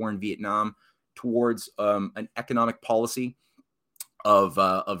against the war in Vietnam, towards an economic policy of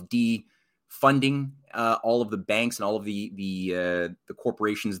defunding all of the banks and all of the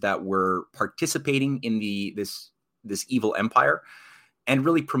corporations that were participating in this evil empire, and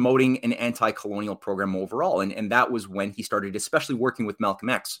really promoting an anti-colonial program overall. And that was when he started, especially working with Malcolm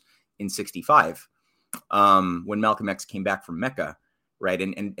X in 1965, when Malcolm X came back from Mecca, right,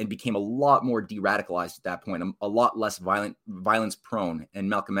 and became a lot more de-radicalized at that point, a lot less violence prone. And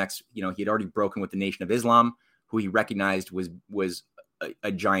Malcolm X, he had already broken with the Nation of Islam, who he recognized was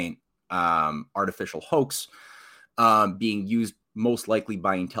a giant artificial hoax, being used most likely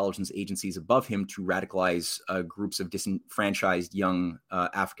by intelligence agencies above him to radicalize groups of disenfranchised young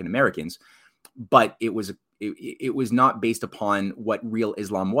African Americans. But it was not based upon what real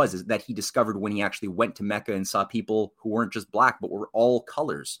Islam was, is that he discovered when he actually went to Mecca and saw people who weren't just black, but were all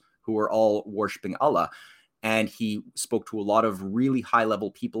colors, who were all worshiping Allah. And he spoke to a lot of really high level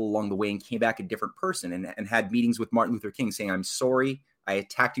people along the way and came back a different person, and had meetings with Martin Luther King saying, I'm sorry, I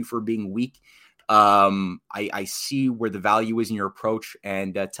attacked you for being weak. I see where the value is in your approach,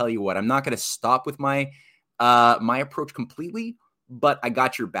 and tell you what, I'm not going to stop with my approach completely, but I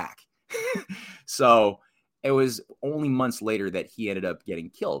got your back. So it was only months later that he ended up getting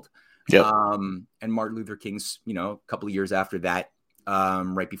killed. Yep. And Martin Luther King's, a couple of years after that,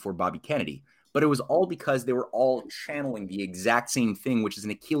 right before Bobby Kennedy. But it was all because they were all channeling the exact same thing, which is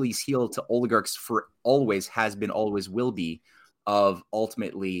an Achilles heel to oligarchs for always has been, always will be, of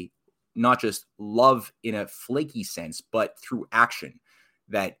ultimately not just love in a flaky sense, but through action,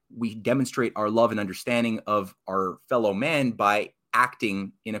 that we demonstrate our love and understanding of our fellow man by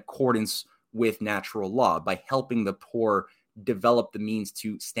acting in accordance with natural law, by helping the poor develop the means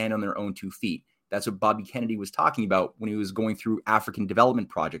to stand on their own 2 feet. That's what Bobby Kennedy was talking about when he was going through African development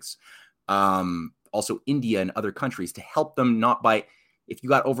projects, also India and other countries, to help them not by, if you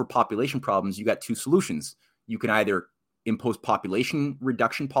got overpopulation problems, you got 2 solutions. You can either impose population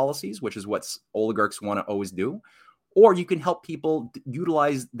reduction policies, which is what oligarchs want to always do, or you can help people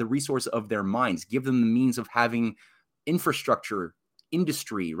utilize the resource of their minds, give them the means of having infrastructure,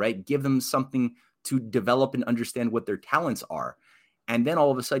 industry, right? Give them something to develop and understand what their talents are. And then all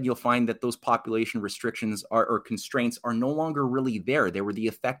of a sudden you'll find that those population restrictions or constraints are no longer really there. They were the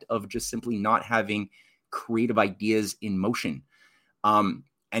effect of just simply not having creative ideas in motion. And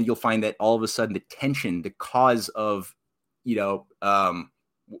you'll find that all of a sudden the tension, the cause of,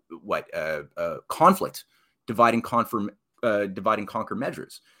 conflict, divide and conquer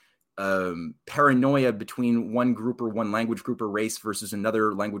measures, paranoia between one group or one language group or race versus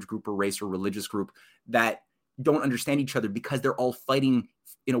another language group or race or religious group that don't understand each other because they're all fighting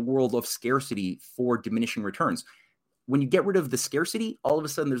in a world of scarcity for diminishing returns. When you get rid of the scarcity, all of a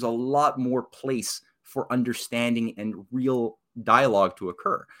sudden there's a lot more place for understanding and real dialogue to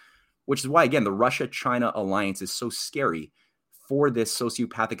occur, which is why, again, the Russia-China alliance is so scary for this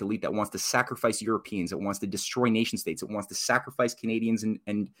sociopathic elite that wants to sacrifice Europeans, that wants to destroy nation states, that wants to sacrifice Canadians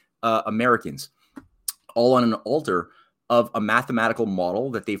and Americans, all on an altar of a mathematical model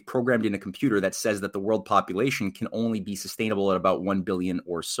that they've programmed in a computer that says that the world population can only be sustainable at about 1 billion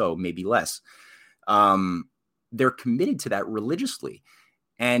or so, maybe less. They're committed to that religiously.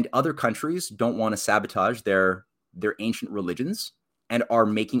 And other countries don't want to sabotage their ancient religions and are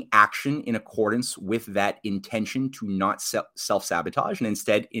making action in accordance with that intention to not self-sabotage and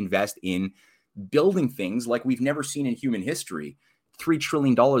instead invest in building things like we've never seen in human history. $3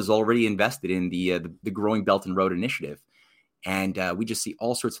 trillion already invested in the Growing Belt and Road Initiative. And we just see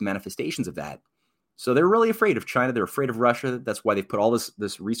all sorts of manifestations of that. So they're really afraid of China. They're afraid of Russia. That's why they put all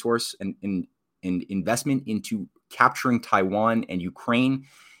this resource and investment into capturing Taiwan and Ukraine,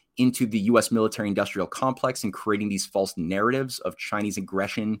 into the U.S. military-industrial complex, and creating these false narratives of Chinese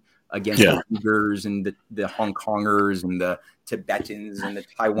aggression against the Uyghurs and the Hong Kongers and the Tibetans and the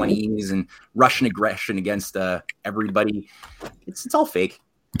Taiwanese, and Russian aggression against everybody. It's all fake.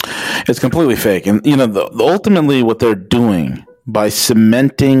 It's completely fake. And, ultimately what they're doing by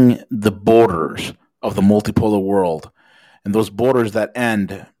cementing the borders of the multipolar world, and those borders that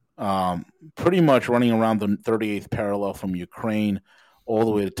end pretty much running around the 38th parallel from Ukraine all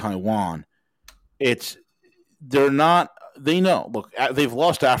the way to Taiwan, they know, look, they've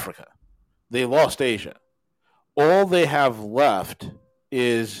lost Africa. They lost Asia. All they have left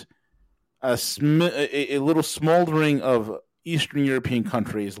is a little smoldering of Eastern European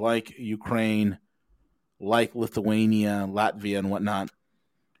countries like Ukraine, like Lithuania, Latvia, and whatnot.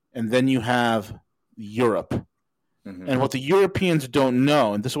 And then you have Europe. Mm-hmm. And what the Europeans don't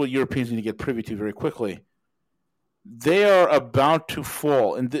know, and this is what Europeans need to get privy to very quickly, they are about to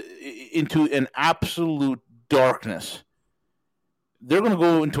fall into an absolute darkness. They're going to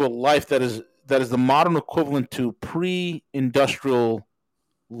go into a life that is the modern equivalent to pre-industrial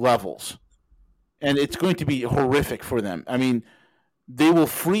levels. And it's going to be horrific for them. I mean, they will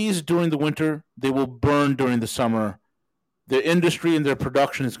freeze during the winter. They will burn during the summer. Their industry and their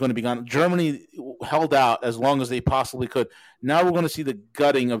production is going to be gone. Germany held out as long as they possibly could. Now we're going to see the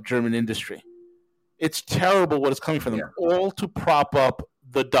gutting of German industry. It's terrible what is coming from them, all to prop up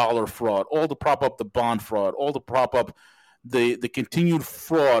the dollar fraud, all to prop up the bond fraud, all to prop up the continued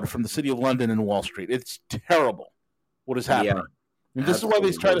fraud from the City of London and Wall Street. It's terrible what is happening. Yeah. And this is why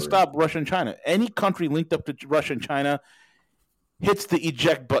they try to stop Russia and China. Any country linked up to Russia and China hits the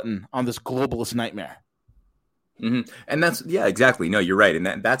eject button on this globalist nightmare. Mm-hmm. And that's, exactly. No, you're right.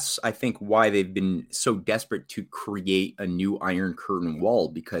 And that's, I think, why they've been so desperate to create a new Iron Curtain wall,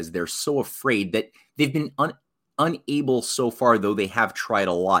 because they're so afraid that they've been unable so far, though they have tried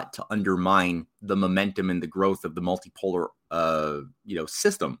a lot to undermine the momentum and the growth of the multipolar,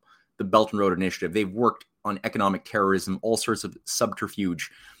 system, the Belt and Road Initiative. They've worked on economic terrorism, all sorts of subterfuge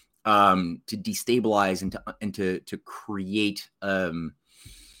to destabilize and to create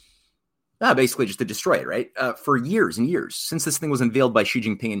basically just to destroy it, right? For years and years, since this thing was unveiled by Xi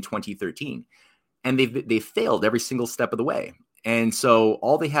Jinping in 2013. And they've failed every single step of the way. And so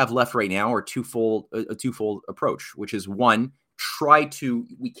all they have left right now are a twofold approach, which is one,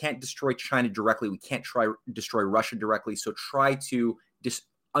 we can't destroy China directly. We can't destroy Russia directly. So try to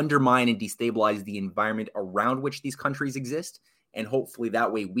undermine and destabilize the environment around which these countries exist. And hopefully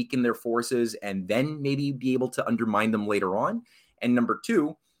that way weaken their forces and then maybe be able to undermine them later on. And number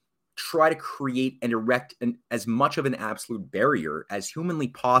two, try to create and erect as much of an absolute barrier as humanly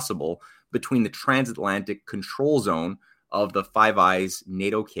possible between the transatlantic control zone of the Five Eyes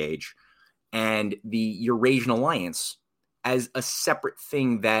NATO cage and the Eurasian Alliance as a separate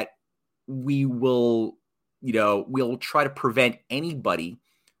thing that we'll try to prevent anybody,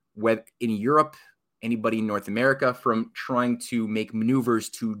 whether in Europe, anybody in North America, from trying to make maneuvers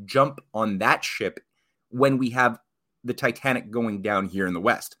to jump on that ship when we have the Titanic going down here in the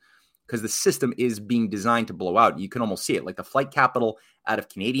West. Because the system is being designed to blow out. You can almost see it. Like the flight capital out of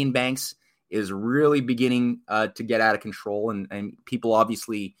Canadian banks is really beginning to get out of control. And people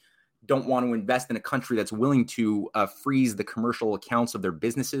obviously don't want to invest in a country that's willing to freeze the commercial accounts of their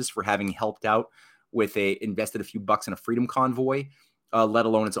businesses for having helped out with invested a few bucks in a freedom convoy, let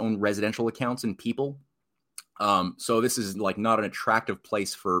alone its own residential accounts and people. So this is like not an attractive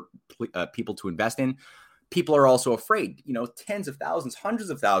place for people to invest in. People are also afraid, tens of thousands, hundreds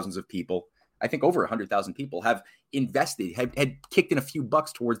of thousands of people, I think over 100,000 people have invested, had kicked in a few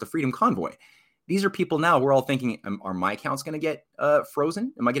bucks towards the Freedom Convoy. These are people now who are all thinking, are my accounts going to get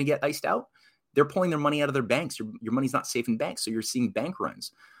frozen? Am I going to get iced out? They're pulling their money out of their banks. Your money's not safe in banks. So you're seeing bank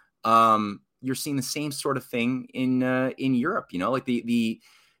runs. You're seeing the same sort of thing in Europe, like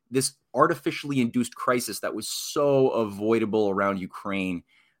this artificially induced crisis that was so avoidable around Ukraine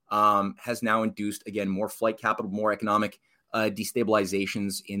has now induced, again, more flight capital, more economic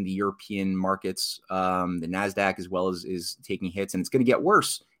destabilizations in the European markets. The NASDAQ as well is taking hits, and it's going to get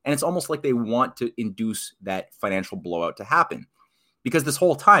worse. And it's almost like they want to induce that financial blowout to happen. Because this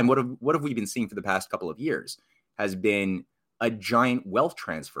whole time, what have we been seeing for the past couple of years has been a giant wealth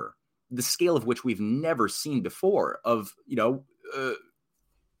transfer, the scale of which we've never seen before of,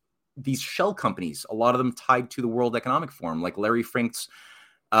 these shell companies, a lot of them tied to the World Economic Forum, like Larry Fink's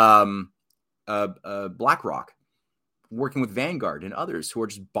BlackRock, working with Vanguard and others who are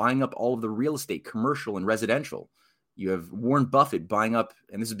just buying up all of the real estate, commercial and residential. You have Warren Buffett buying up,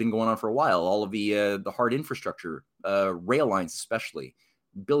 and this has been going on for a while, all of the hard infrastructure, rail lines especially.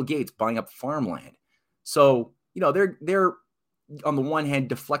 Bill Gates buying up farmland. So, they're on the one hand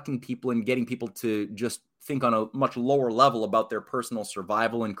deflecting people and getting people to just think on a much lower level about their personal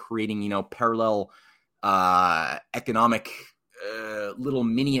survival and creating, parallel economic little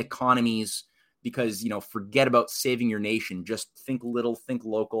mini economies because, forget about saving your nation. Just think little, think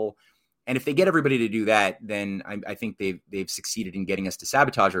local. And if they get everybody to do that, then I think they've succeeded in getting us to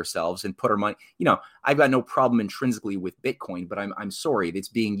sabotage ourselves and put our money. I've got no problem intrinsically with Bitcoin, but I'm sorry, it's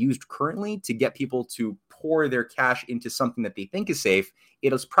being used currently to get people to pour their cash into something that they think is safe.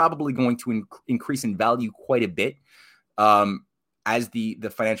 It is probably going to increase in value quite a bit as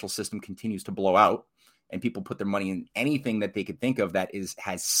the financial system continues to blow out and people put their money in anything that they could think of that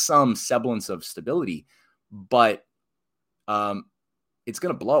has some semblance of stability. But it's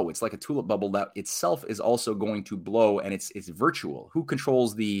going to blow. It's like a tulip bubble that itself is also going to blow, and it's virtual. Who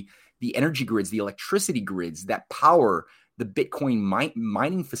controls the energy grids, the electricity grids that power the Bitcoin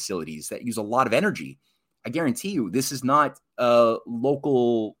mining facilities that use a lot of energy? I guarantee you, this is not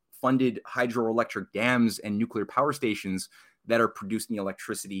local funded hydroelectric dams and nuclear power stations that are producing the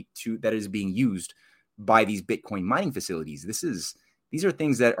electricity that is being used by these Bitcoin mining facilities. These are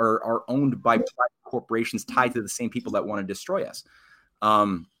things that are owned by private corporations tied to the same people that want to destroy us.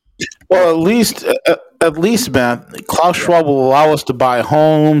 Well, at least, man, Klaus Schwab will allow us to buy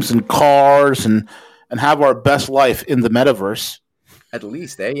homes and cars and have our best life in the metaverse. At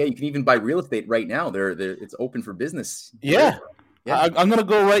least, yeah, you can even buy real estate right now. It's open for business. Yeah. I'm gonna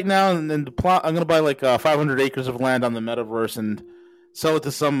go right now and I'm gonna buy like 500 acres of land on the metaverse and sell it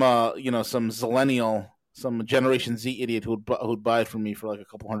to some zillennial, some Generation Z idiot who'd buy it from me for like a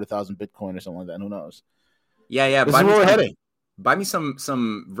couple $100,000 Bitcoin or something like that. Who knows? Yeah. This is where we're heading. Buy me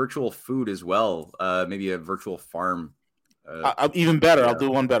some virtual food as well. Maybe a virtual farm. Even better. I'll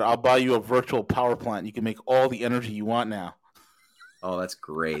do one better. I'll buy you a virtual power plant. You can make all the energy you want now. Oh, that's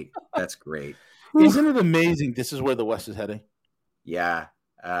great. That's great. Isn't it amazing? This is where the West is heading. Yeah.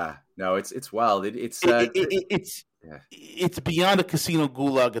 No, it's wild. It's beyond a casino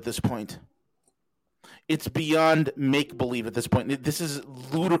gulag at this point. It's beyond make believe at this point. This is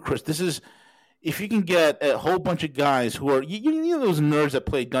ludicrous. This is. If you can get a whole bunch of guys who are, you know those nerds that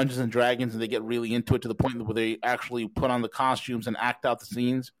play Dungeons and Dragons and they get really into it to the point where they actually put on the costumes and act out the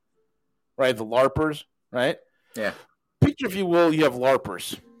scenes, right? The LARPers, right? Yeah. Picture, if you will, you have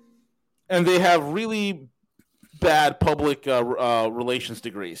LARPers, and they have really bad public relations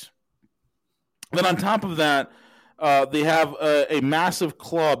degrees. Then on top of that, they have a massive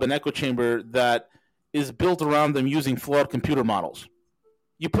club, an echo chamber that is built around them using flawed computer models.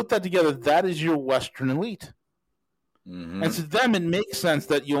 You put that together, that is your Western elite. Mm-hmm. And to them, it makes sense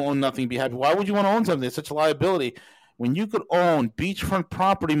that you own nothing, be happy. Why would you want to own something? It's such a liability. When you could own beachfront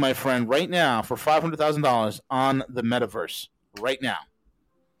property, my friend, right now for $500,000 on the metaverse, right now.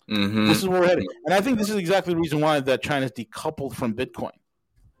 Mm-hmm. This is where we're heading. And I think this is exactly the reason why that China's decoupled from Bitcoin.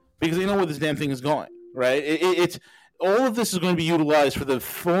 Because they know where this damn thing is going, right? It's all of this is going to be utilized for the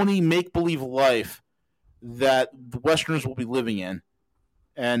phony make-believe life that the Westerners will be living in.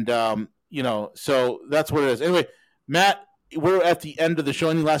 And, so that's what it is. Anyway, Matt, we're at the end of the show.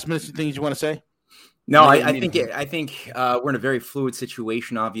 Any last minute things you want to say? No, I think we're in a very fluid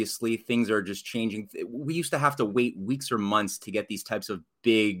situation. Obviously, things are just changing. We used to have to wait weeks or months to get these types of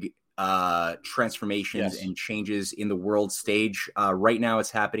big transformations and changes in the world stage. Right now,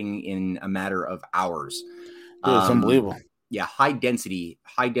 it's happening in a matter of hours. Dude, it's unbelievable. Yeah, high density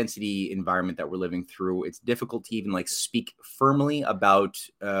environment that we're living through. It's difficult to even speak firmly about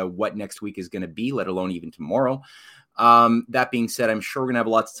what next week is going to be, let alone even tomorrow. That being said, I'm sure we're going to have a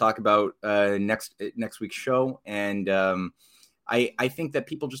lot to talk about next week's show. And I think that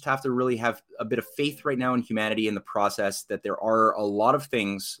people just have to really have a bit of faith right now in humanity in the process, that there are a lot of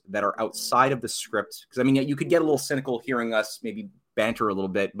things that are outside of the script. Because, you could get a little cynical hearing us maybe banter a little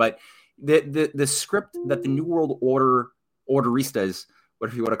bit, but the script that the New World Orderistas,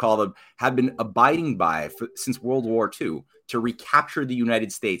 whatever you want to call them, have been abiding by since World War II to recapture the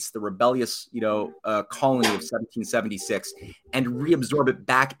United States, the rebellious, colony of 1776, and reabsorb it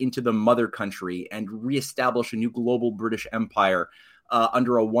back into the mother country and reestablish a new global British Empire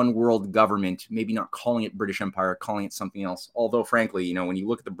under a one world government, maybe not calling it British Empire, calling it something else. Although, frankly, when you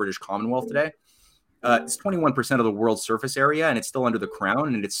look at the British Commonwealth today, it's 21% of the world's surface area, and it's still under the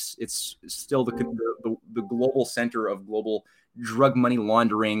crown, and it's still the global center of global drug money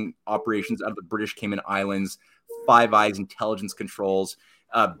laundering operations out of the British Cayman Islands, Five Eyes intelligence controls,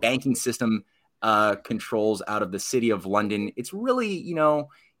 banking system controls out of the city of London. It's really,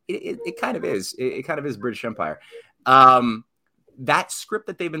 it kind of is. It kind of is British Empire. That script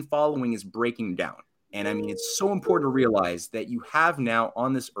that they've been following is breaking down. And it's so important to realize that you have now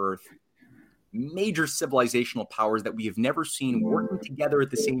on this earth major civilizational powers that we have never seen working together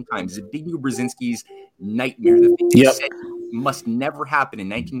at the same time. Zbigniew Brzezinski's nightmare, the thing he said must never happen in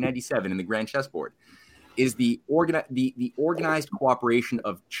 1997 in the Grand Chessboard. is the organized cooperation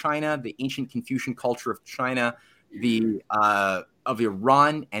of China, the ancient Confucian culture of China, of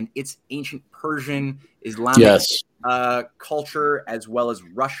Iran and its ancient Persian Islamic culture, as well as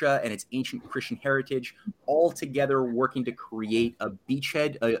Russia and its ancient Christian heritage, all together working to create a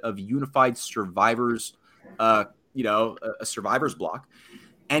beachhead of unified survivors, a survivors bloc.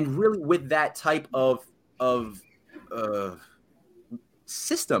 And really, with that type of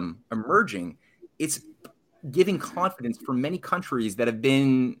system emerging, it's giving confidence for many countries that have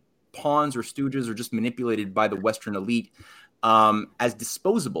been pawns or stooges or just manipulated by the Western elite as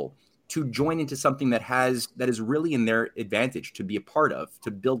disposable to join into something that is really in their advantage to be a part of, to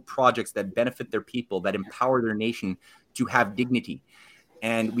build projects that benefit their people, that empower their nation to have dignity.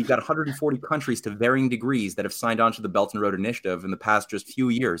 And we've got 140 countries to varying degrees that have signed on to the Belt and Road Initiative in the past just few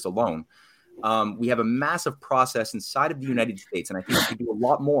years alone. We have a massive process inside of the United States, and I think we could do a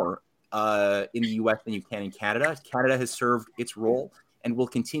lot more in the U.S. than you can in Canada. Canada has served its role and will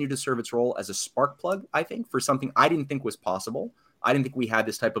continue to serve its role as a spark plug, I think, for something I didn't think was possible. I didn't think we had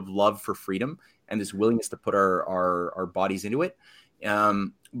this type of love for freedom and this willingness to put our bodies into it.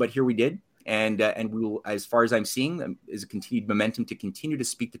 But here we did. And we will, as far as I'm seeing, is a continued momentum to continue to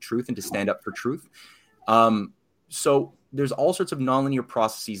speak the truth and to stand up for truth. So there's all sorts of nonlinear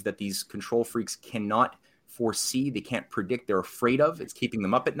processes that these control freaks cannot foresee. They can't predict. They're afraid of. It's keeping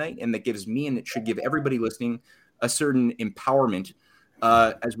them up at night. And that gives me, and it should give everybody listening, a certain empowerment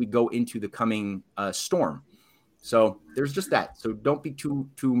as we go into the coming storm. So there's just that. So don't be too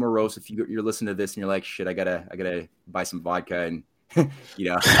morose if you're listening to this and you're like, shit, I gotta buy some vodka and throw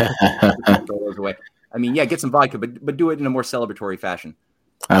those away. I mean, yeah, get some vodka, but do it in a more celebratory fashion.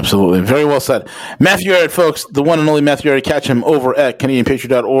 Absolutely. Very well said. Matthew Ehret, folks, the one and only Matthew Ehret. Catch him over at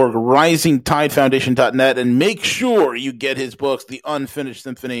CanadianPatriot.org, RisingTideFoundation.net, and make sure you get his books, The Unfinished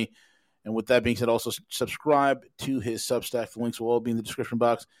Symphony. And with that being said, also subscribe to his Substack. The links will all be in the description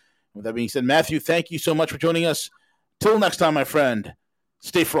box. With that being said, Matthew, thank you so much for joining us. Till next time, my friend,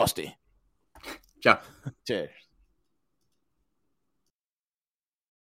 stay frosty. Ciao. Cheers.